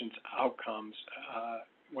patients' outcomes,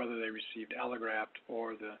 whether they received allograft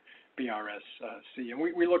or the BRSC. And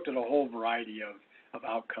we looked at a whole variety of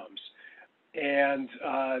outcomes. And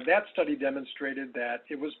that study demonstrated that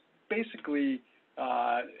it was basically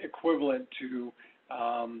equivalent to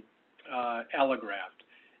allograft.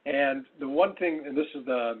 And the one thing, and this is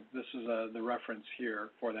the reference here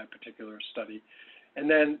for that particular study. And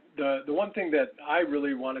then the one thing that I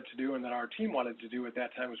really wanted to do and that our team wanted to do at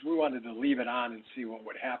that time was we wanted to leave it on and see what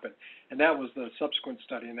would happen. And that was the subsequent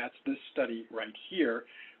study, and that's this study right here,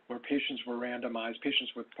 where patients were randomized,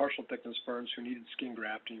 patients with partial thickness burns who needed skin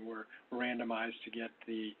grafting were randomized to get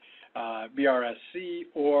the BRSC,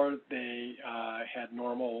 or they had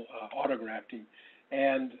normal autografting.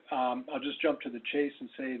 And I'll just jump to the chase and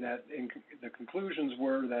say that the conclusions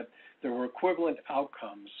were that there were equivalent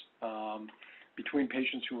outcomes between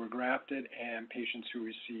patients who were grafted and patients who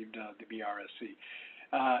received the BRSC.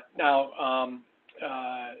 Now,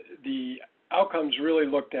 the outcomes really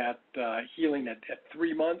looked at healing at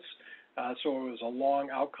 3 months, so it was a long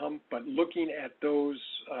outcome. But looking at those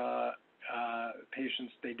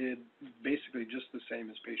patients, they did basically just the same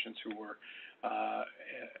as patients who were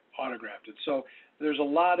autografted. So there's a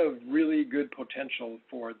lot of really good potential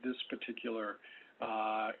for this particular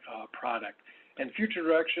product. And future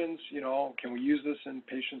directions, can we use this in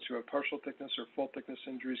patients who have partial thickness or full thickness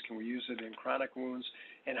injuries? Can we use it in chronic wounds?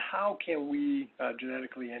 And how can we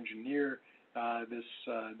genetically engineer this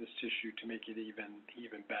tissue to make it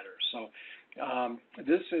even better? So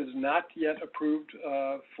this is not yet approved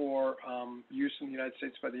for use in the United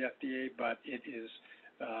States by the FDA, but it is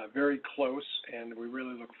very close, and we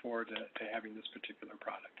really look forward to having this particular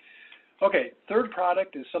product. Okay, third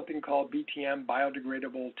product is something called BTM,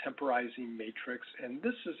 Biodegradable Temporizing Matrix, and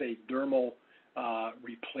this is a dermal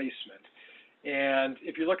replacement. And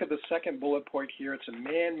if you look at the second bullet point here, it's a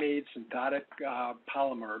man-made synthetic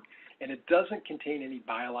polymer, and it doesn't contain any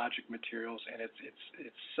biologic materials, and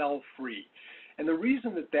it's cell-free. And the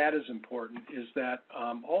reason that is important is that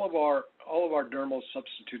all of our dermal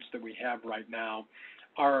substitutes that we have right now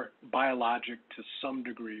are biologic to some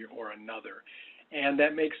degree or another, and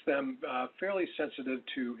that makes them fairly sensitive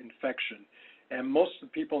to infection. And most of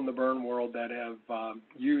the people in the burn world that have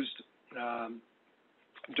used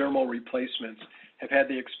dermal replacements have had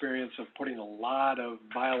the experience of putting a lot of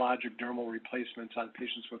biologic dermal replacements on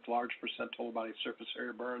patients with large percent total body surface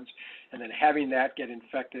area burns, and then having that get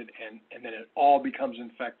infected, and then it all becomes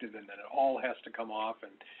infected, and then it all has to come off,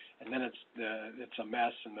 and then it's a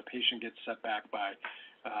mess, and the patient gets set back by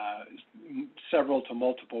several to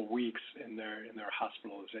multiple weeks in their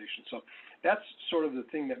hospitalization. So that's sort of the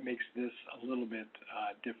thing that makes this a little bit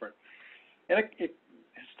different. And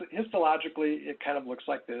histologically, it kind of looks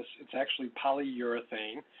like this. It's actually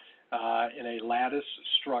polyurethane in a lattice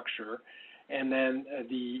structure, and then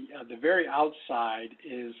the very outside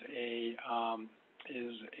is a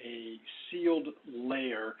sealed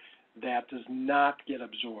layer that does not get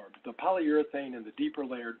absorbed. The polyurethane in the deeper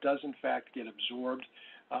layer does in fact get absorbed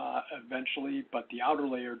eventually, but the outer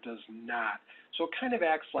layer does not. So it kind of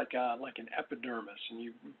acts like an epidermis, and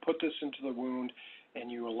you put this into the wound and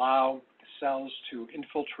you allow cells to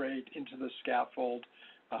infiltrate into the scaffold,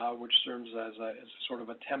 which serves as sort of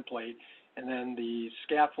a template, and then the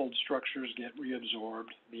scaffold structures get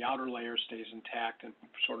reabsorbed. The outer layer stays intact and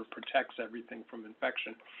sort of protects everything from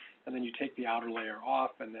infection. And then you take the outer layer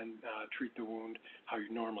off and then treat the wound how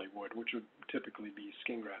you normally would, which would typically be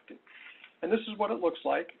skin grafting. And this is what it looks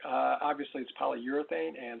like. Obviously, it's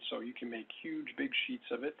polyurethane, and so you can make huge, big sheets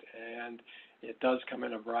of it, and it does come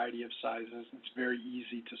in a variety of sizes. It's very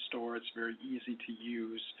easy to store. It's very easy to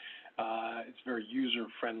use. It's very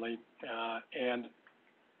user-friendly, and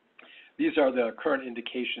these are the current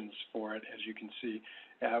indications for it, as you can see.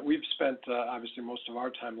 We've spent obviously most of our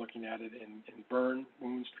time looking at it in burn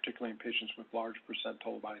wounds, particularly in patients with large percent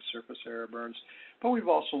total body surface area burns. But we've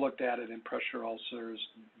also looked at it in pressure ulcers,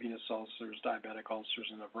 venous ulcers, diabetic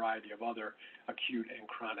ulcers, and a variety of other acute and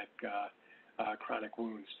chronic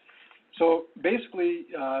wounds. So basically,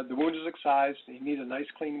 the wound is excised. You need a nice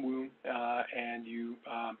clean wound, and you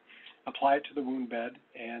apply it to the wound bed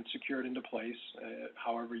and secure it into place,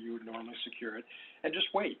 however you would normally secure it, and just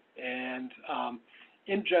wait. And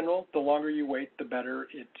in general, the longer you wait, the better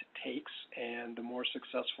it takes, and the more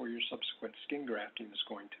successful your subsequent skin grafting is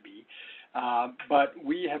going to be. But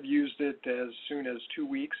we have used it as soon as 2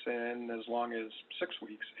 weeks and as long as 6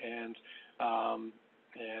 weeks, and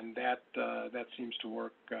that seems to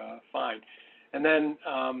work fine. And then,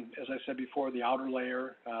 as I said before, the outer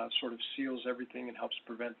layer sort of seals everything and helps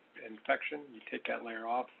prevent infection. You take that layer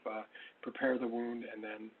off, prepare the wound, and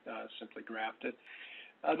then simply graft it.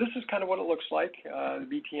 This is kind of what it looks like. The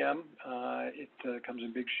BTM, it comes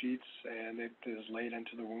in big sheets, and it is laid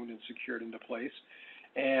into the wound and secured into place.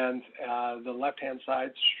 And the left-hand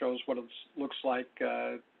side shows what it looks like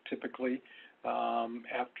typically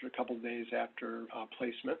after a couple of days after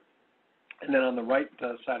placement. And then on the right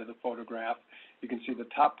side of the photograph, you can see the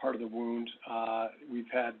top part of the wound. We've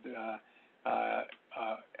had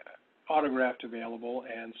autograft available,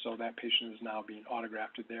 and so that patient is now being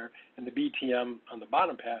autografted there. And the BTM on the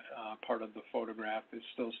bottom part of the photograph is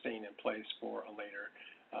still staying in place for a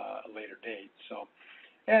later date. So,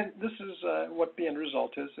 and this is what the end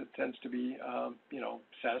result is. It tends to be,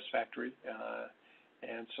 satisfactory,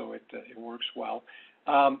 and so it works well.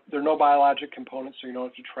 There are no biologic components, so you don't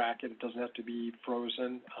have to track it. It doesn't have to be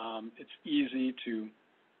frozen. It's easy to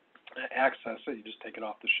access it. You just take it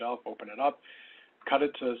off the shelf, open it up, cut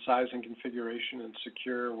it to size and configuration, and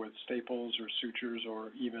secure with staples or sutures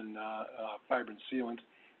or even fibrin sealant.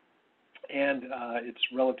 And it's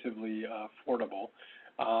relatively affordable.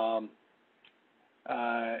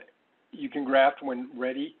 You can graft when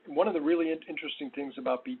ready. One of the really interesting things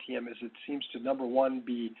about BTM is it seems to, number one,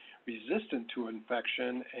 be resistant to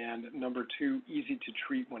infection, and number two, easy to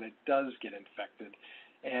treat when it does get infected.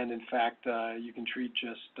 And in fact, you can treat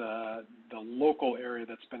just the local area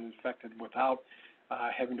that's been infected without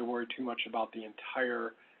having to worry too much about the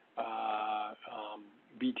entire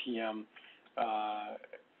BTM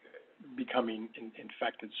becoming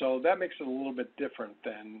infected. So that makes it a little bit different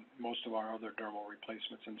than most of our other dermal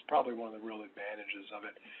replacements, and it's probably one of the real advantages of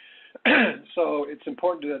it. So it's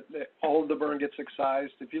important that all of the burn gets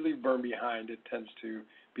excised. If you leave burn behind, it tends to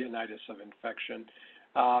be a nidus of infection.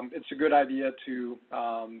 It's a good idea to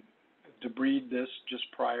debride this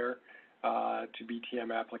just prior to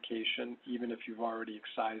BTM application, even if you've already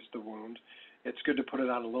excised the wound. It's good to put it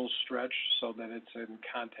on a little stretch so that it's in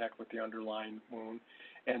contact with the underlying wound.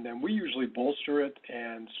 And then we usually bolster it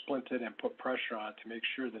and splint it and put pressure on it to make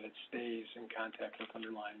sure that it stays in contact with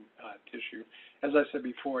underlying tissue. As I said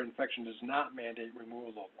before, infection does not mandate removal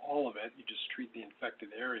of all of it. You just treat the infected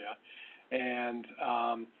area. And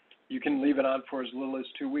you can leave it on for as little as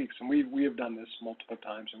 2 weeks. And we have done this multiple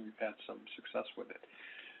times, and we've had some success with it.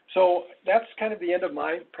 So that's kind of the end of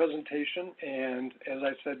my presentation. And as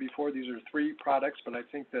I said before, these are 3 products, but I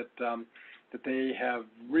think that that they have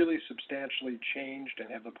really substantially changed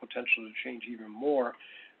and have the potential to change even more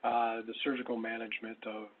the surgical management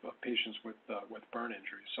of patients with burn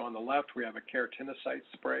injuries. So on the left, we have a keratinocyte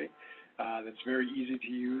spray that's very easy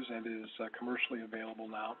to use and is commercially available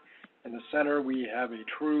now. In the center, we have a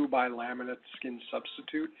true bilaminate skin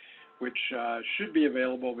substitute, which should be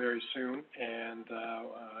available very soon, and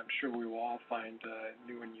I'm sure we will all find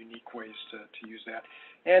new and unique ways to use that.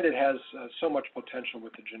 And it has so much potential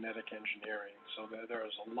with the genetic engineering, so there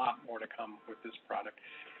is a lot more to come with this product.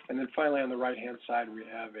 And then finally, on the right-hand side, we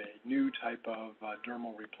have a new type of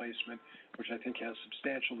dermal replacement, which I think has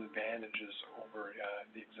substantial advantages over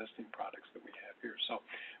the existing products that we have here. So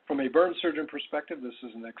from a burn surgeon perspective, this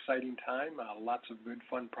is an exciting time, lots of good,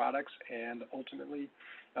 fun products, and ultimately,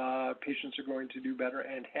 patients are going to do better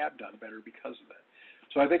and have done better because of it.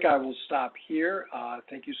 So I think I will stop here.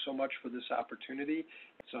 Thank you so much for this opportunity.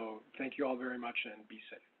 So thank you all very much, and be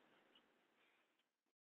safe.